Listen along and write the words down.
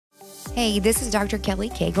Hey, this is Dr. Kelly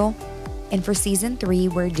Cagle, and for season 3,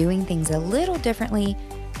 we're doing things a little differently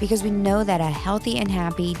because we know that a healthy and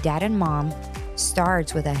happy dad and mom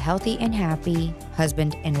starts with a healthy and happy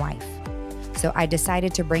husband and wife. So I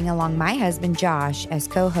decided to bring along my husband, Josh, as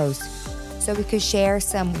co-host so we could share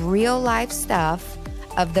some real life stuff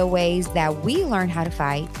of the ways that we learn how to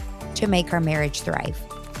fight to make our marriage thrive.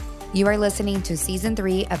 You are listening to season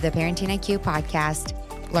 3 of the Parenting IQ podcast,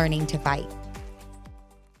 Learning to Fight.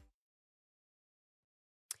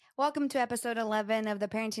 Welcome to episode 11 of the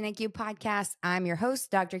Parenting IQ podcast. I'm your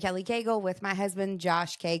host, Dr. Kelly Cagle, with my husband,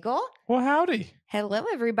 Josh Cagle. Well, howdy. Hello,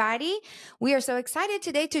 everybody. We are so excited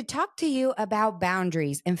today to talk to you about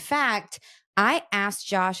boundaries. In fact, I asked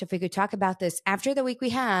Josh if we could talk about this after the week we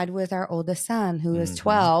had with our oldest son, who is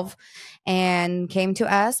 12, and came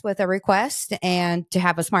to us with a request and to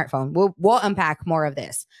have a smartphone. We'll unpack more of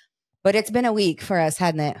this. But it's been a week for us,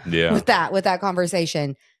 hasn't it? Yeah. With that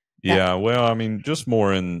conversation. Yeah. Well, I mean, just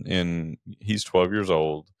more in he's 12 years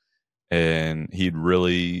old, and he'd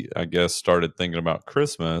really, I guess, started thinking about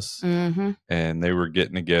Christmas, and they were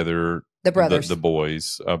getting together, the brothers, the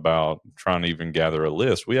boys, about trying to even gather a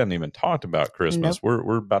list. We hadn't even talked about Christmas. Nope.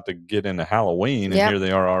 We're about to get into Halloween, and Yep. here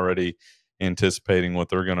they are already anticipating what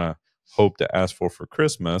they're going to hope to ask for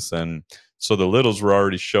Christmas. And so the littles were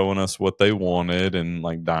already showing us what they wanted, and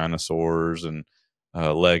like dinosaurs and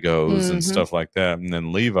Legos and stuff like that. And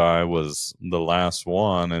then Levi was the last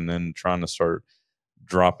one, and then trying to start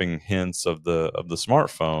dropping hints of the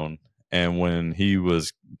smartphone. And when he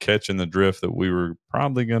was catching the drift that we were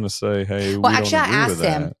probably going to say, hey, well, we actually, don't agree with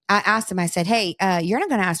that. I asked him, I said, hey, you're not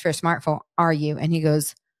going to ask for a smartphone, are you? And he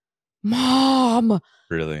goes, Mom.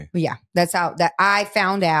 Really? Yeah, that's how that I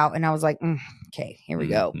found out. And I was like, okay, here we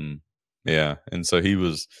go. Yeah. And so he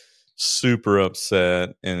was super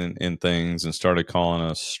upset in things and started calling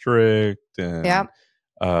us strict and,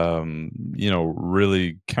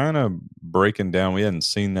 really kind of breaking down. We hadn't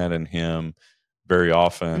seen that in him very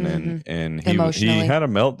often. And he had a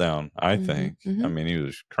meltdown, I think. I mean, he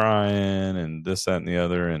was crying and this, that, and the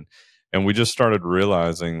other. And we just started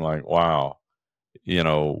realizing, like, wow,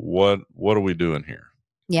 what are we doing here?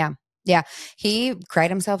 Yeah. Yeah. He cried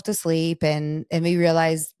himself to sleep, and we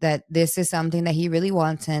realized that this is something that he really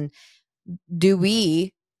wants. And do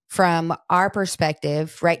we, from our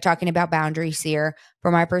perspective, right, talking about boundaries here,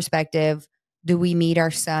 from our perspective, do we meet our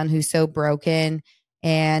son who's so broken?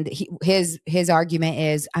 And his argument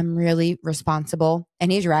is, I'm really responsible.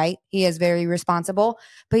 And he's right. He is very responsible,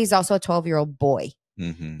 but he's also a 12-year-old boy.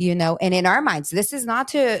 And in our minds, this is not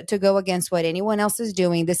to go against what anyone else is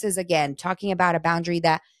doing. This is, again, talking about a boundary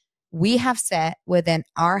that we have set within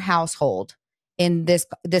our household in this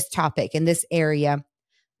topic, in this area,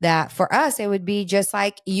 that for us, it would be just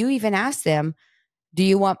like you even asked them, do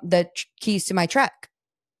you want the keys to my truck?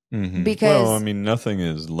 Because, well, I mean, nothing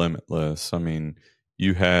is limitless. I mean,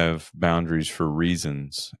 you have boundaries for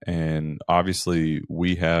reasons. And obviously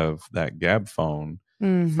we have that Gab phone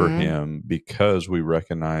for him because we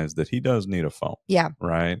recognize that he does need a phone. Yeah.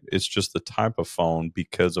 Right. It's just the type of phone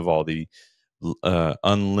because of all the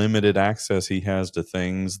unlimited access he has to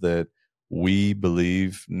things that we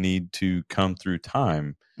believe need to come through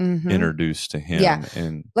time introduced to him. Yeah.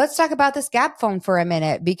 And let's talk about this Gab phone for a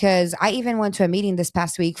minute, because I even went to a meeting this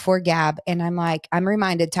past week for Gab, and I'm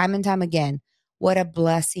reminded time and time again what a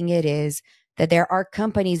blessing it is that there are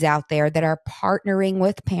companies out there that are partnering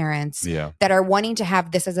with parents that are wanting to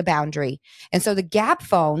have this as a boundary. And so the Gab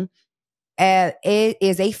phone it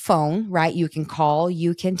is a phone, right? You can call,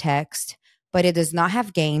 you can text, but it does not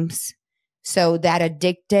have games. So that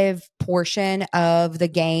addictive portion of the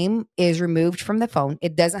game is removed from the phone.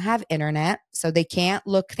 It doesn't have internet, so they can't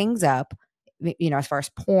look things up, as far as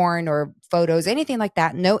porn or photos, anything like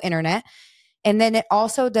that, no internet. And then it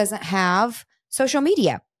also doesn't have social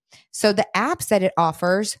media. So the apps that it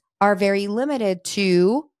offers are very limited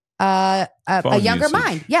to a younger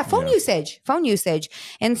mind. Yeah, phone usage.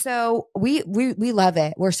 And so we love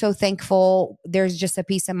it. We're so thankful. There's just a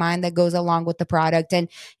peace of mind that goes along with the product. And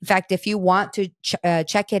in fact, if you want to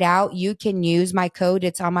check it out, you can use my code.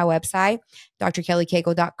 It's on my website,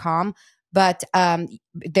 drkellycagle.com. But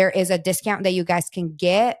there is a discount that you guys can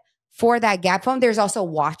get for that Gab phone. There's also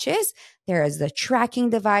watches. There is the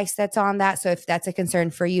tracking device that's on that. So if that's a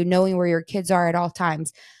concern for you, knowing where your kids are at all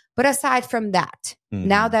times. But aside from that,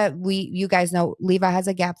 now that you guys know Levi has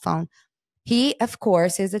a Gab phone, he, of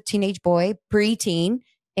course, is a teenage boy, preteen,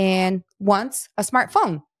 and wants a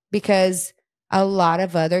smartphone because a lot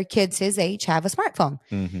of other kids his age have a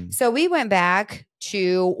smartphone. So we went back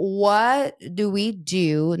to what do we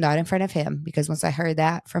do, not in front of him, because once I heard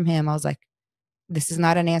that from him, I was like, this is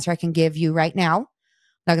not an answer I can give you right now.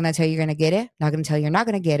 Not going to tell you you're going to get it. Not going to tell you you're not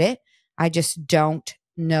going to get it. I just don't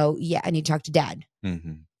know yet. I need to talk to dad,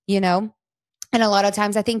 you know? And a lot of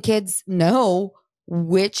times I think kids know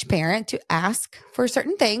which parent to ask for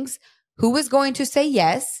certain things, who is going to say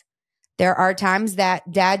yes. There are times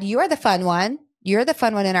that, Dad, you are the fun one. You're the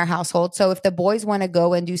fun one in our household. So if the boys want to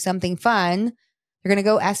go and do something fun, they're going to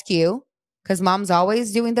go ask you, because mom's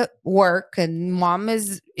always doing the work and mom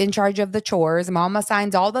is in charge of the chores. Mom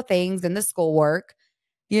assigns all the things and the schoolwork,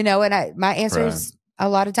 you know, and my answer is a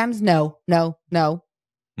lot of times, no.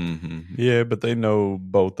 Yeah, but they know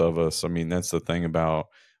both of us. I mean, that's the thing about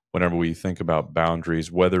whenever we think about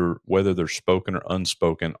boundaries, whether they're spoken or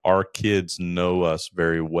unspoken, our kids know us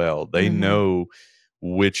very well. They know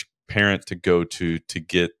which parent to go to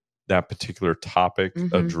get that particular topic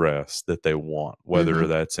addressed that they want, whether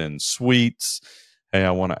that's in sweets. Hey,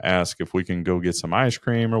 I want to ask if we can go get some ice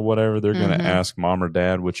cream or whatever. They're going to ask mom or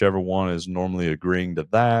dad, whichever one is normally agreeing to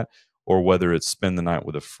that, or whether it's spend the night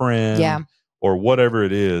with a friend or whatever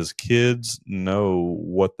it is. Kids know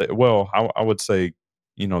what I would say,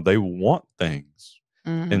 you know, they want things.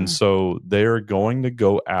 And so they're going to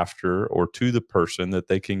go after or to the person that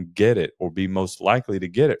they can get it or be most likely to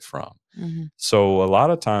get it from. So a lot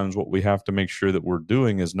of times what we have to make sure that we're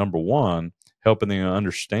doing is, number one, helping them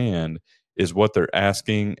understand, is what they're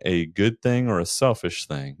asking a good thing or a selfish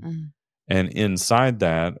thing? And inside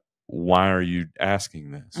that, why are you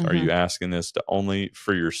asking this? Are you asking this to only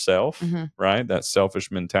for yourself, right? That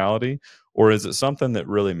selfish mentality. Or is it something that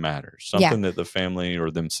really matters? Something that the family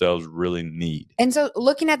or themselves really need? And so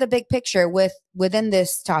looking at the big picture within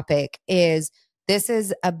this topic this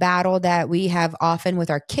is a battle that we have often with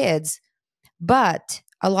our kids, but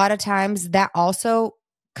a lot of times that also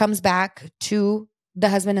comes back to the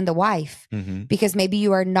husband and the wife, because maybe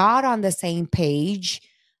you are not on the same page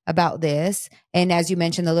about this. And as you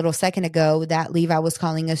mentioned a little second ago, that Levi was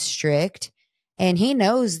calling us strict, and he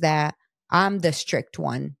knows that I'm the strict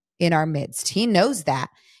one in our midst. He knows that,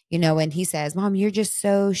 you know, and he says, Mom, you're just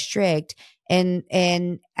so strict.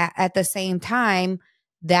 And at the same time,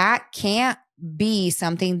 that can't be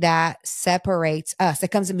something that separates us.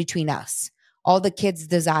 It comes in between us, all the kids'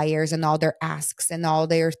 desires and all their asks and all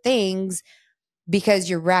their things, because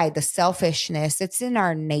you're right. The selfishness, it's in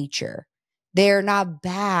our nature. They're not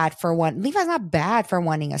bad for Levi's not bad for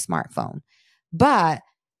wanting a smartphone, but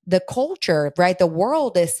the culture, right? The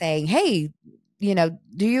world is saying, hey, you know,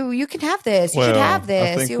 you can have this. You should have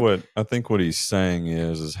this. I think what he's saying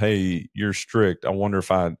is, hey, you're strict. I wonder if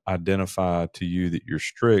I identify to you that you're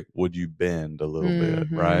strict, would you bend a little bit,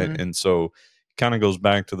 right? And so it kind of goes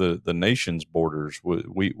back to the nation's borders.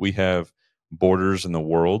 We have borders in the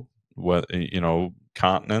world, you know,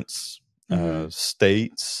 continents,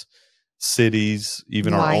 states, cities,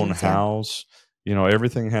 even our own house. You know,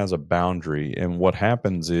 everything has a boundary, and what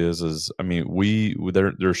happens is I mean,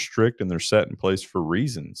 they're strict and they're set in place for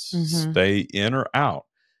reasons. Stay in or out,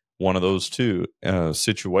 one of those two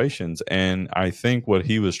situations. And I think what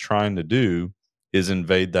he was trying to do is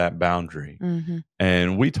invade that boundary.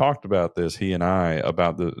 And we talked about this, he and I,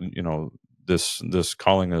 about this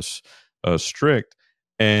calling us strict.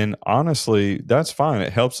 And honestly, that's fine.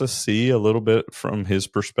 It helps us see a little bit from his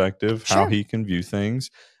perspective how he can view things.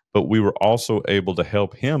 But we were also able to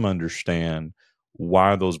help him understand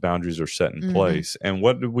why those boundaries are set in place. And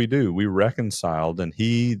what did we do? We reconciled, and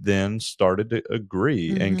he then started to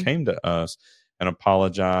agree and came to us and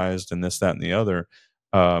apologized and this, that, and the other,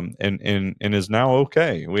 and is now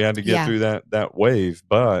okay. We had to get through that wave.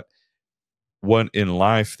 But what in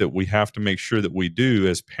life that we have to make sure that we do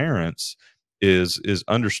as parents is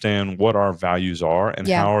understand what our values are and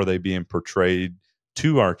how are they being portrayed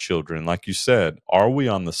to our children. Like you said, are we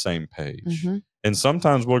on the same page? And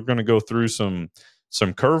sometimes we're going to go through some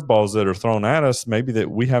curveballs that are thrown at us, maybe that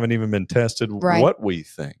we haven't even been tested what we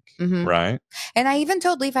think, right? And I even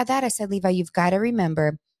told Levi that. I said, Levi, you've got to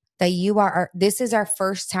remember that this is our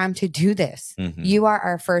first time to do this. You are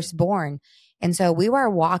our firstborn. And so we were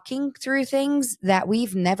walking through things that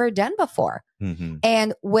we've never done before.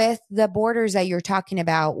 And with the borders that you're talking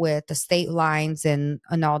about, with the state lines and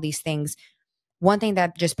all these things, one thing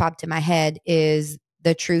that just popped in my head is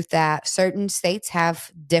the truth that certain states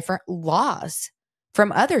have different laws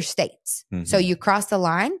from other states. So you cross the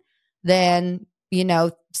line, then, you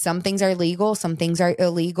know, some things are legal, some things are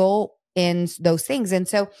illegal in those things. And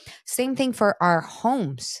so same thing for our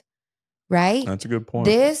homes, right? That's a good point.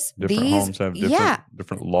 These homes have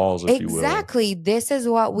different laws, if you will. Exactly. This is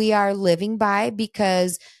what we are living by,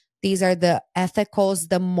 because these are the ethicals,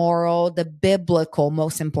 the moral, the biblical,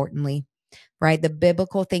 most importantly, right? The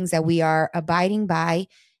biblical things that we are abiding by.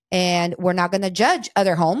 And we're not going to judge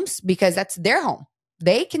other homes because that's their home.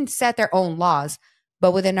 They can set their own laws,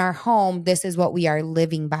 but within our home, this is what we are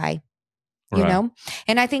living by, you know?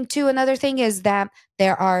 And I think too, another thing is that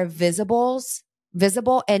there are visible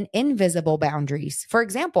and invisible boundaries. For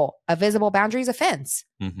example, a visible boundary is a fence.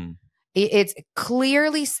 Mm-hmm. It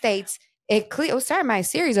clearly states sorry, my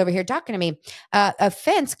Siri's over here talking to me. A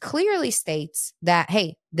fence clearly states that,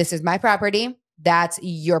 hey, this is my property. That's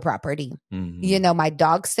your property. Mm-hmm. You know, my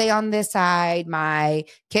dogs stay on this side. My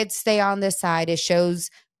kids stay on this side. It shows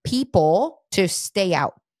people to stay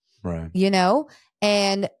out, Right. you know?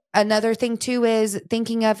 And another thing too is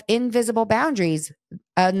thinking of invisible boundaries,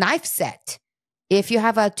 a knife set. If you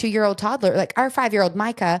have a 2-year-old toddler, like our 5-year-old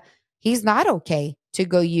Micah, he's not okay to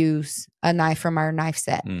go use a knife from our knife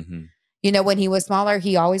set. Mm-hmm. You know, when he was smaller,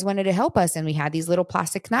 he always wanted to help us, and we had these little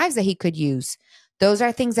plastic knives that he could use. Those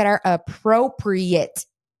are things that are appropriate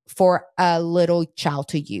for a little child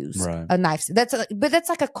to use. Right. A knife. But that's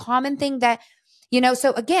like a common thing that, you know,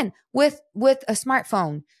 so again, with a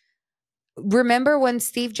smartphone, remember when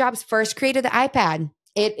Steve Jobs first created the iPad,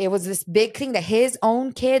 it was this big thing that his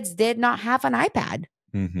own kids did not have an iPad.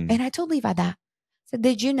 Mm-hmm. And I told Levi that. I said,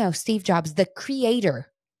 did you know Steve Jobs, the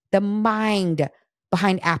creator, the mind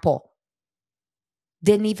behind Apple,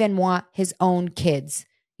 didn't even want his own kids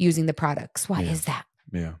using the products? Why is that?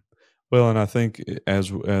 Yeah. Well, and I think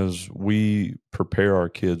as we prepare our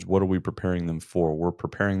kids, what are we preparing them for? We're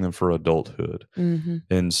preparing them for adulthood. Mm-hmm.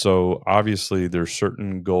 And so obviously there's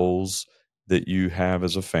certain goals that you have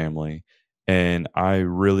as a family. And I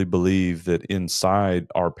really believe that inside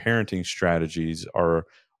our parenting strategies, our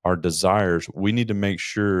desires, we need to make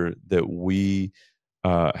sure that we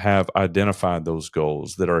have identified those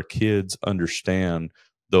goals, that our kids understand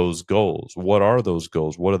those goals. What are those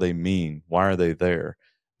goals? What do they mean? Why are they there?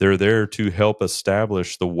 They're there to help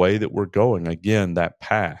establish the way that we're going. Again, that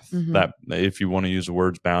path, Mm-hmm. that, if you want to use the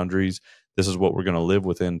words boundaries, this is what we're going to live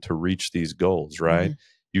within to reach these goals, right? Mm-hmm.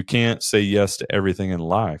 You can't say yes to everything in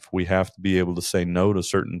life. We have to be able to say no to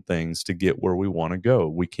certain things to get where we want to go.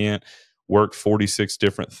 We can't work 46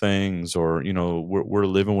 different things, or, you know, we're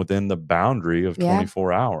living within the boundary of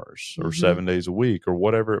 24 hours or Mm-hmm. 7 days a week or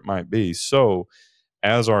whatever it might be. So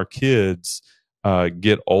as our kids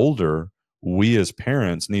get older, we as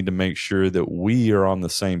parents need to make sure that we are on the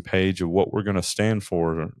same page of what we're going to stand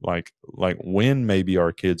for. Like when maybe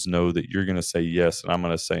our kids know that you're going to say yes and I'm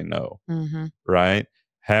going to say no, Mm-hmm. right?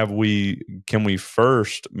 Can we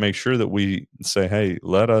first make sure that we say, hey,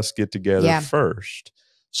 let us get together first,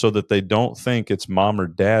 so that they don't think it's mom or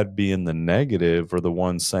dad being the negative or the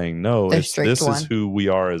one saying no. This is who we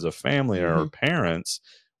are as a family, mm-hmm. or our parents.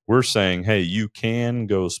 We're saying, hey, you can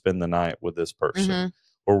go spend the night with this person. Mm-hmm.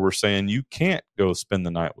 Or we're saying you can't go spend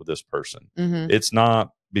the night with this person. Mm-hmm. It's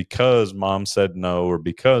not because mom said no or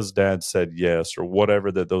because dad said yes or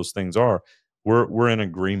whatever that those things are. We're in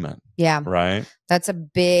agreement. Yeah. Right. That's a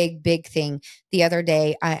big, big thing. The other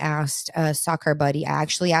day I asked a soccer buddy, I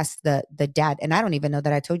actually asked the dad, and I don't even know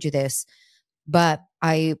that I told you this, but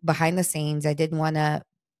behind the scenes, I didn't want to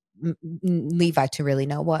Levi to really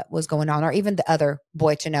know what was going on, or even the other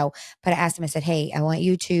boy to know. But I asked him, I said, hey, I want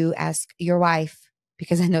you to ask your wife,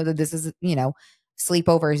 because I know that this is, you know,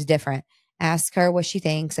 sleepover is different. Ask her what she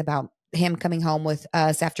thinks about him coming home with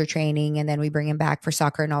us after training, and then we bring him back for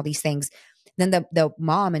soccer and all these things. Then the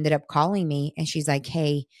mom ended up calling me, and she's like,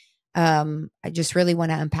 hey, I just really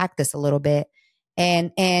want to unpack this a little bit,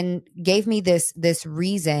 and gave me this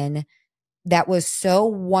reason that was so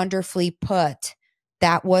wonderfully put.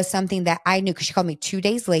 That was something that I knew, because she called me 2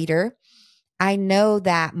 days later. I know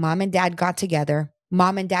that mom and dad got together.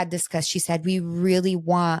 Mom and dad discussed. She said, we really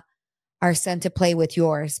want our son to play with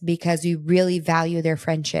yours because we really value their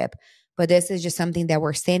friendship. But this is just something that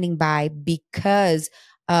we're standing by because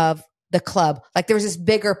of the club. Like, there was this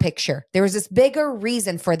bigger picture. There was this bigger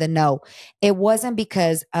reason for the no. It wasn't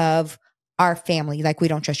because of our family, like we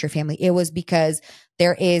don't trust your family. It was because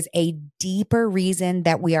there is a deeper reason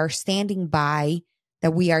that we are standing by,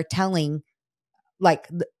 that we are telling, like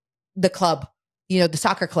the club, you know, the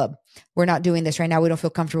soccer club, we're not doing this right now. We don't feel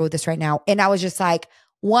comfortable with this right now. And I was just like,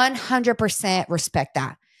 100% respect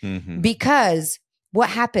that. Mm-hmm. Because what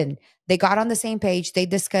happened? They got on the same page. They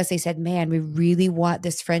discussed, they said, man, we really want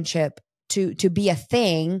this friendship to be a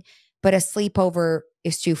thing, but a sleepover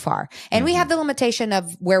is too far. And we have the limitation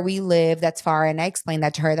of where we live. That's far. And I explained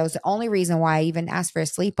that to her. That was the only reason why I even asked for a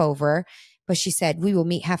sleepover. But she said, we will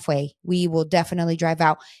meet halfway. We will definitely drive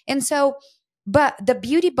out. And so, but the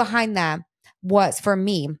beauty behind that was, for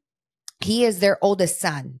me, he is their oldest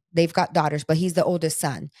son. They've got daughters, but he's the oldest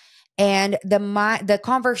son. And the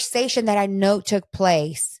conversation that I know took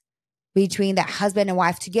place between that husband and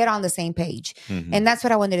wife to get on the same page. And that's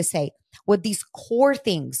what I wanted to say. With these core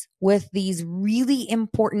things, with these really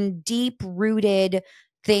important, deep rooted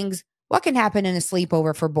things, what can happen in a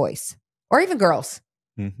sleepover for boys or even girls?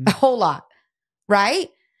 A whole lot, right?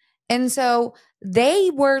 And so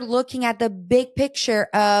they were looking at the big picture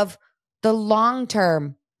of the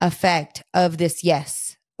long-term effect of this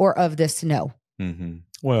yes or of this no.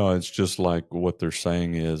 Well, it's just like what they're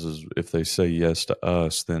saying is if they say yes to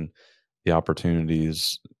us, then the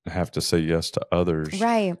opportunities have to say yes to others.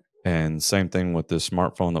 Right. And same thing with this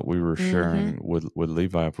smartphone that we were sharing with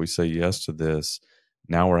Levi. If we say yes to this,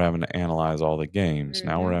 now we're having to analyze all the games.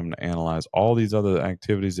 Now we're having to analyze all these other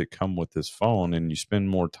activities that come with this phone, and you spend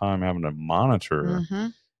more time having to monitor.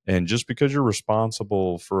 And just because you're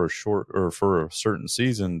responsible for a short or for a certain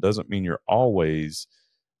season doesn't mean you're always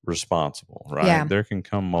responsible, right? Yeah. There can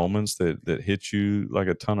come moments that hit you like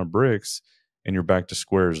a ton of bricks and you're back to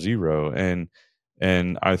square zero. And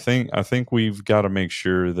I think we've got to make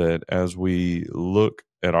sure that as we look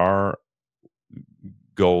at our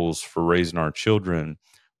goals for raising our children,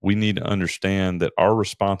 we need to understand that our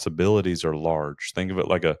responsibilities are large. Think of it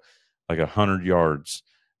like 100 yards.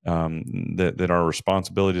 That our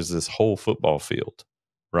responsibility is this whole football field,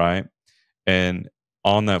 right? And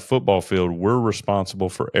on that football field, we're responsible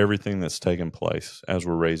for everything that's taking place as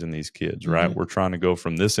we're raising these kids, right? We're trying to go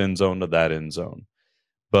from this end zone to that end zone.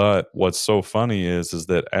 But what's so funny is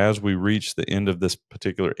that as we reach the end of this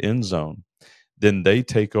particular end zone, then they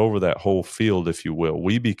take over that whole field, if you will.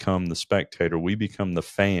 We become the spectator. We become the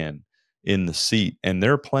fan in the seat, and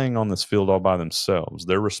they're playing on this field all by themselves.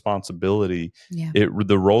 Their responsibility,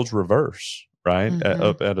 the roles reverse, right?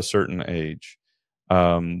 Up at a certain age.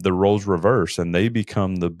 The roles reverse and they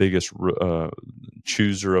become the biggest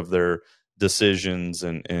chooser of their decisions,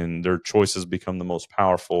 and their choices become the most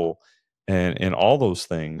powerful and all those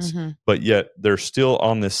things. But yet they're still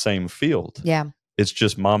on this same field. Yeah. It's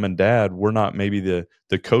just mom and dad. We're not maybe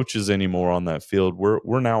the coaches anymore on that field.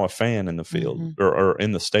 We're now a fan in the field or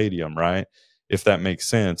in the stadium, right? If that makes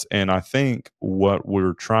sense. And I think what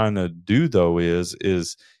we're trying to do though is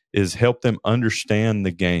help them understand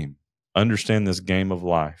the game. Understand this game of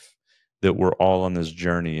life that we're all on this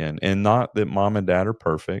journey in, and not that mom and dad are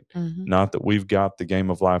perfect, not that we've got the game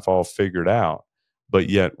of life all figured out, but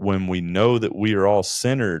yet when we know that we are all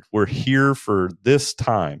centered, we're here for this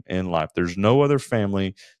time in life. There's no other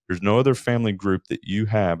family. There's no other family group that you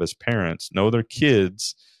have as parents, no other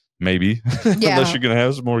kids, maybe, unless you're going to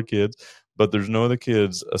have some more kids, but there's no other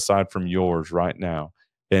kids aside from yours right now.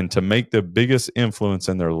 And to make the biggest influence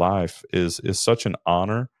in their life is such an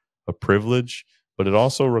honor, a privilege, but it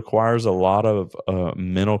also requires a lot of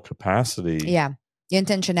mental capacity. Yeah.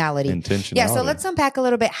 Intentionality. Yeah. So let's unpack a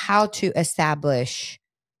little bit how to establish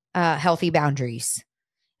healthy boundaries.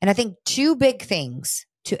 And I think two big things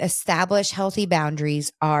to establish healthy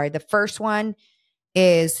boundaries are, the first one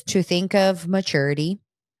is to think of maturity.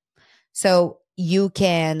 So you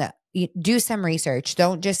can do some research.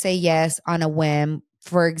 Don't just say yes on a whim.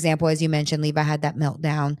 For example, as you mentioned, Levi had that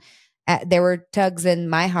meltdown. There were tugs in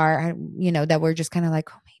my heart, that were just kind of like,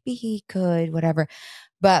 oh, maybe he could, whatever.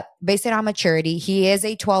 But based on maturity, he is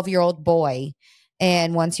a 12-year-old boy.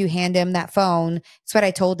 And once you hand him that phone, it's what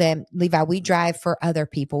I told him, Levi, we drive for other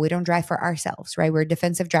people. We don't drive for ourselves, right? We're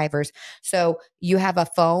defensive drivers. So you have a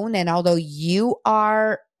phone, and although you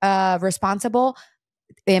are responsible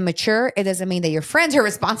and mature, it doesn't mean that your friends are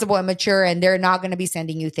responsible and mature and they're not going to be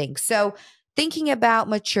sending you things. So thinking about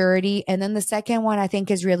maturity. And then the second one I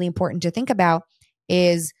think is really important to think about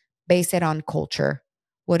is base it on culture.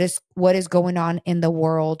 What is going on in the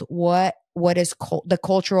world? What is the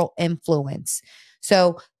cultural influence?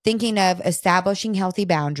 So thinking of establishing healthy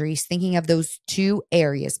boundaries, thinking of those two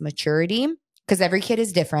areas, maturity, because every kid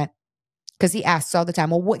is different, because he asks all the time,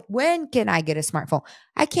 well, when can I get a smartphone?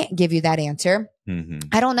 I can't give you that answer.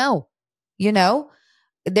 I don't know.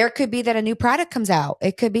 There could be that a new product comes out.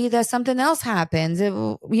 It could be that something else happens.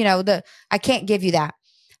 I can't give you that.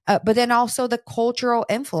 But then also the cultural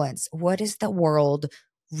influence. What is the world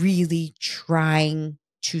really trying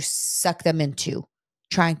to suck them into,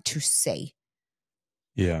 trying to say?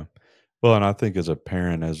 Yeah. Well, and I think as a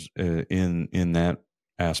parent, as in that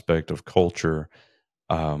aspect of culture,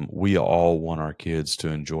 we all want our kids to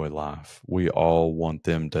enjoy life. We all want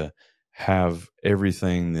them to have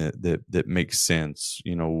everything that makes sense.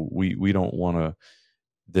 We don't want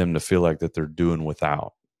them to feel like that they're doing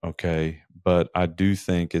without. Okay. But I do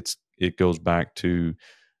think it goes back to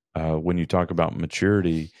when you talk about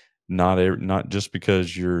maturity, not just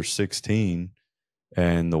because you're 16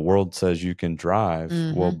 and the world says you can drive.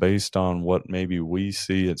 Well, Mhm. based on what maybe we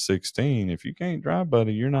see at 16, if you can't drive,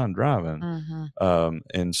 buddy, you're not driving. Mhm.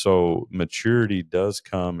 And so maturity does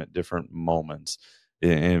come at different moments.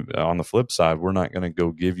 And on the flip side, we're not going to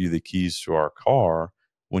go give you the keys to our car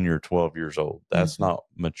when you're 12 years old. That's Mhm. not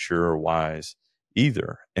mature or wise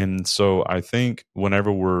either. And so I think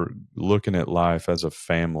whenever we're looking at life as a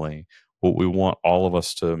family, what we want all of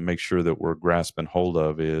us to make sure that we're grasping hold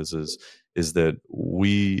of is that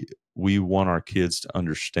we want our kids to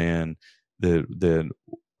understand that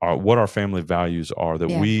what our family values are, that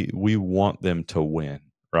Yeah. we want them to win,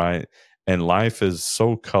 right? And life is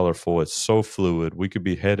so colorful, it's so fluid. We could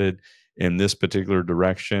be headed in this particular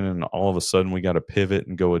direction, and all of a sudden we got to pivot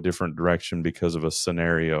and go a different direction because of a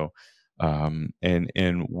scenario.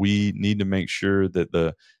 And we need to make sure that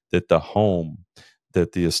the home,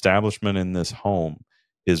 that the establishment in this home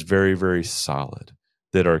is very, very solid.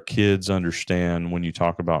 That our kids understand when you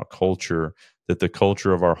talk about culture, that the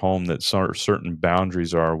culture of our home, that certain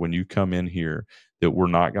boundaries are when you come in here, that we're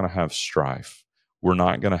not going to have strife. We're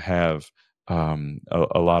not going to have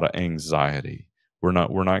a lot of anxiety. We're not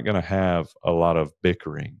going to have a lot of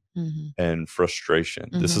bickering Mhm. and frustration.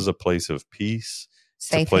 This Mhm. is a place of peace. It's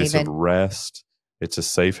a Safe place of haven. rest. It's a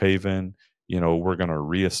safe haven. We're going to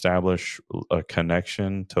reestablish a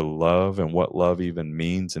connection to love and what love even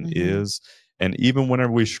means and Mhm. is. And even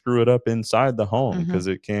whenever we screw it up inside the home, Mhm. because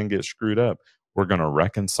it can get screwed up, we're going to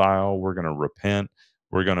reconcile. We're going to repent.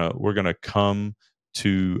 We're gonna come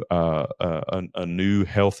to a new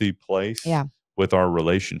healthy place Yeah. with our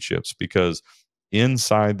relationships, because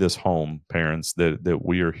inside this home, parents, that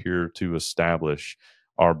we are here to establish,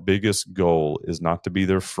 our biggest goal is not to be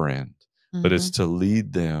their friend, but it's Mhm. to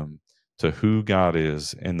lead them to who God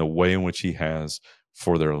is and the way in which He has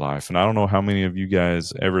for their life. And I don't know how many of you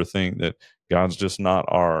guys ever think that God's just not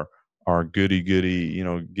our goody goody,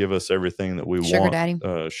 give us everything that we Sugar want,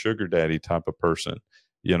 daddy. sugar daddy type of person.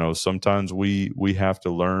 Sometimes we have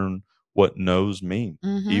to learn what no's mean,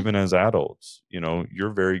 Mhm. even as adults.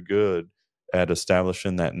 You're very good at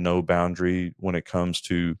establishing that no boundary when it comes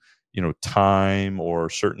to time or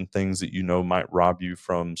certain things that might rob you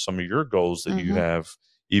from some of your goals that you Mhm. have,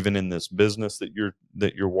 even in this business that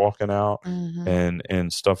you're walking out, Mhm.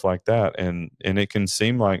 and stuff like that. And it can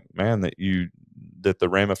seem like, man, that the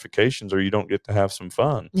ramifications are you don't get to have some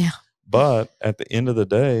fun. Yeah. But at the end of the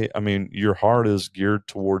day, I mean, your heart is geared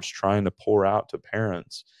towards trying to pour out to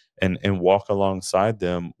parents and walk alongside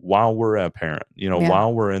them while we're a parent, Yeah.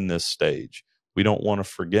 while we're in this stage. We don't want to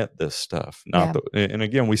forget this stuff. Not Yeah. that, and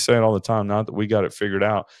again, we say it all the time, not that we got it figured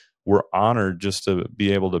out. We're honored just to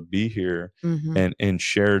be able to be here Mhm. and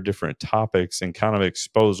share different topics and kind of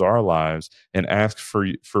expose our lives and ask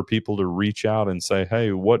for people to reach out and say,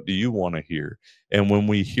 hey, what do you want to hear? And when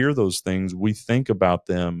we hear those things, we think about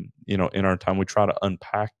them, in our time. We try to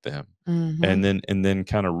unpack them, Mhm. and then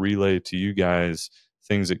kind of relay to you guys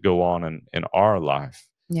things that go on in our life.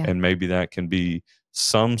 Yeah. And maybe that can be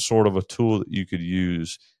some sort of a tool that you could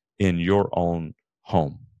use in your own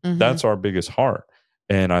home. Mhm. That's our biggest heart.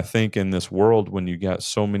 And I think in this world, when you got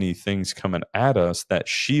so many things coming at us, that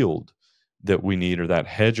shield that we need, or that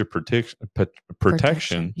hedge of Protection.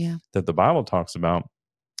 protection Yeah. that the Bible talks about,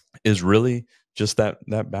 is really just that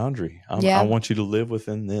boundary. I Yeah. want you to live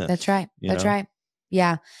within That's this, right. That's right.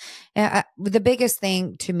 Yeah. The biggest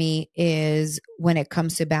thing to me is when it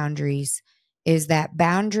comes to boundaries is that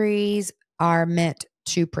boundaries are meant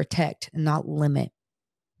to protect, not limit.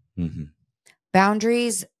 Mhm.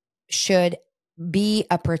 Boundaries should be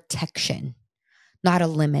a protection, not a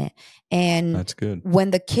limit. And That's good.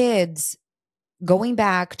 when the kids, going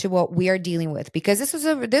back to what we are dealing with, because this was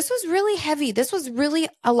really heavy. This was really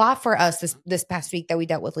a lot for us this past week that we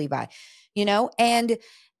dealt with Levi,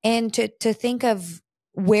 and to think of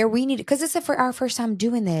where we need, because this is for our first time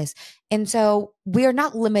doing this. And so we are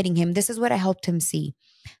not limiting him. This is what I helped him see,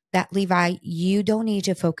 that Levi, you don't need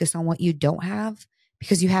to focus on what you don't have,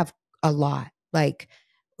 because you have a lot. Like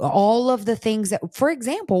all of the things that, for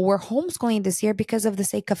example, we're homeschooling this year because of the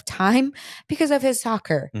sake of time, because of his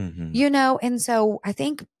soccer, Mhm. And so I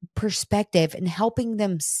think perspective and helping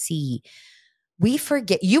them see, we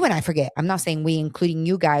forget, you and I forget. I'm not saying we, including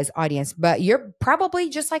you guys, audience, but you're probably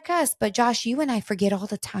just like us. But Josh, you and I forget all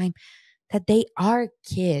the time that they are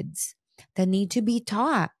kids that need to be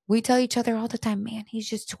taught. We tell each other all the time, man, he's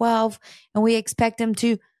just 12, and we expect him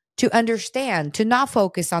to understand, to not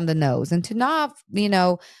focus on the nose and to not,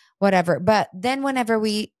 whatever. But then whenever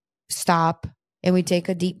we stop and we take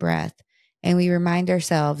a deep breath and we remind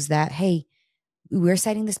ourselves that, hey, we're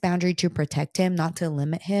setting this boundary to protect him, not to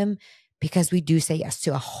limit him, because we do say yes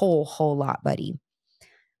to a whole lot, buddy.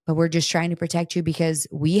 but we're just trying to protect you because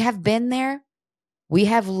we have been there. We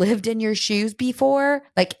have lived in your shoes before,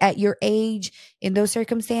 like at your age in those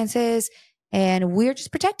circumstances, and we're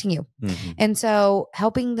just protecting you. Mhm. And so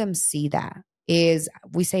helping them see that is,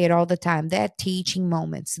 we say it all the time, that teaching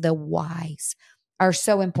moments, the whys are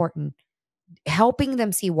so important. Helping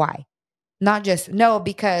them see why, not just no,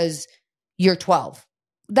 because you're 12.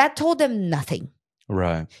 That told them nothing.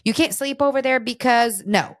 Right. You can't sleep over there because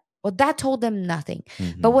no. Well, that told them nothing.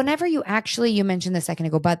 Mhm. But whenever you actually, you mentioned a second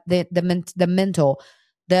ago, but the mental,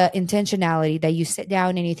 the intentionality that you sit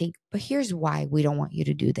down and you think, but here's why we don't want you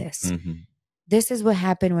to do this. Mhm. This is what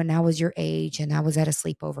happened when I was your age and I was at a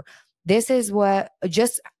sleepover. This is what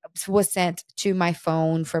just was sent to my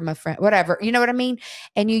phone from a friend, whatever. You know what I mean?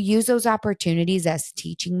 And you use those opportunities as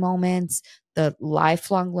teaching moments, the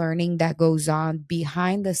lifelong learning that goes on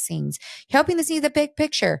behind the scenes, helping to see the big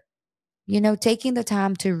picture, taking the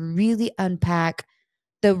time to really unpack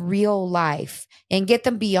the real life and get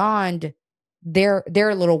them beyond their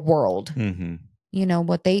little world. Mhm.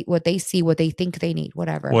 What they see, what they think they need,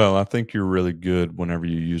 whatever. Well, I think you're really good whenever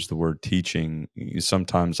you use the word teaching.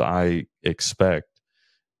 Sometimes I expect,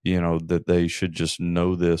 that they should just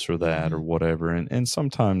know this or that or whatever. And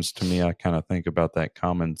sometimes to me, I kind of think about that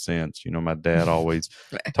common sense. My dad always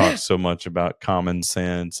talks so much about common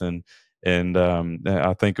sense and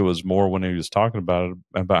I think it was more when he was talking about it,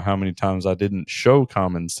 about how many times I didn't show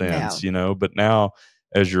common sense, but now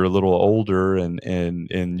as you're a little older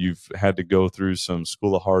and you've had to go through some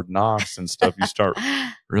school of hard knocks and stuff, you start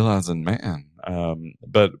realizing, man,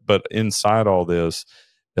 but inside all this,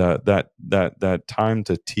 that time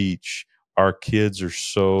to teach, our kids are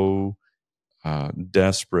so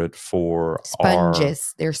desperate for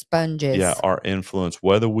sponges. They're sponges. our influence,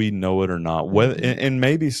 whether we know it or not. Whether and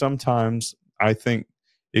maybe sometimes I think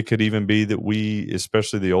it could even be that we,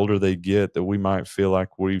 especially the older they get, that we might feel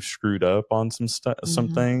like we've screwed up on some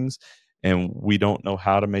things, and we don't know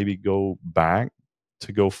how to maybe go back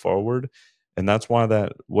to go forward. And that's why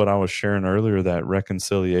that what I was sharing earlier, that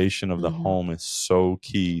reconciliation of the home is so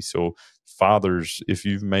key. So fathers, if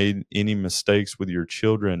you've made any mistakes with your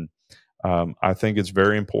children, I think it's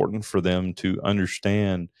very important for them to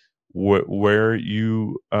understand where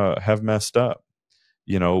you have messed up,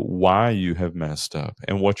 why you have messed up,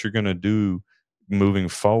 and what you're going to do moving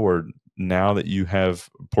forward now that you have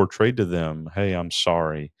portrayed to them, hey, I'm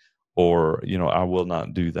sorry, or, I will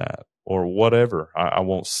not do that, or whatever. I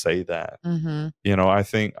won't say that. I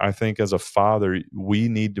think as a father, we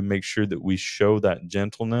need to make sure that we show that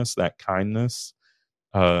gentleness, that kindness,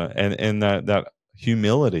 and that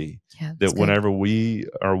humility, that whenever we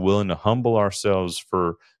are willing to humble ourselves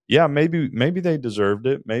for, maybe they deserved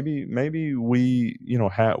it. Maybe we,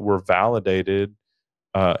 were validated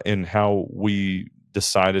in how we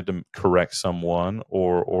decided to correct someone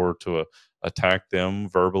or to attack them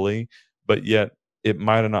verbally, but yet it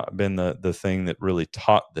might have not been the thing that really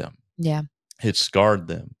taught them. Yeah. It scarred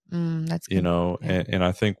them. That's good. And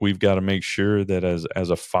I think we've got to make sure that as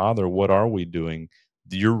a father, what are we doing?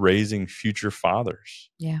 You're raising future fathers,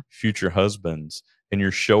 future husbands, and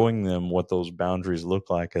you're showing them what those boundaries look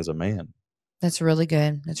like as a man. That's really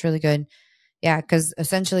good. That's really good. Yeah, because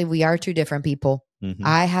essentially we are two different people.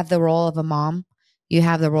 I have the role of a mom. You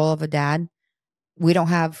have the role of a dad. We don't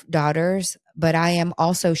have daughters, but I am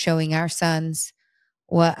also showing our sons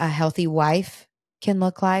what a healthy wife can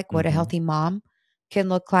look like, what a healthy mom can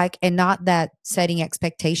look like, and not that setting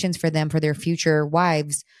expectations for them for their future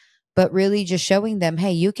wives, but really just showing them,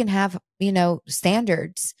 hey, you can have,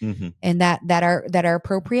 standards and that are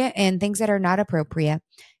appropriate and things that are not appropriate.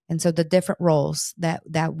 And so the different roles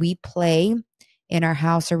that we play in our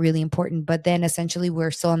house are really important, but then essentially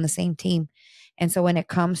we're still on the same team. And so when it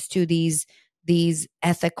comes to these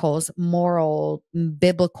ethicals, moral,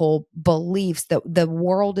 biblical beliefs, the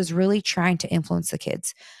world is really trying to influence the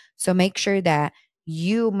kids. So make sure that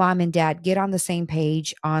you, mom and dad, get on the same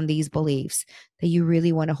page on these beliefs that you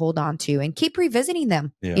really want to hold on to and keep revisiting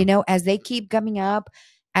them, as they keep coming up,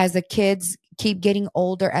 as the kids keep getting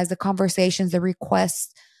older, as the conversations, the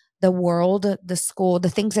requests, the world, the school, the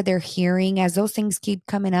things that they're hearing, as those things keep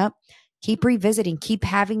coming up, keep revisiting, keep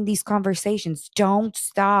having these conversations. Don't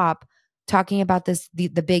stop talking about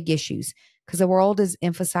the big issues, because the world is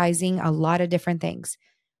emphasizing a lot of different things.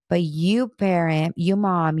 But you parent, you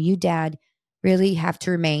mom, you dad really have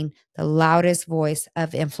to remain the loudest voice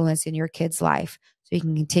of influence in your kid's life so you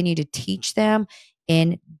can continue to teach them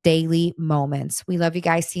in daily moments. We love you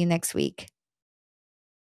guys. See you next week.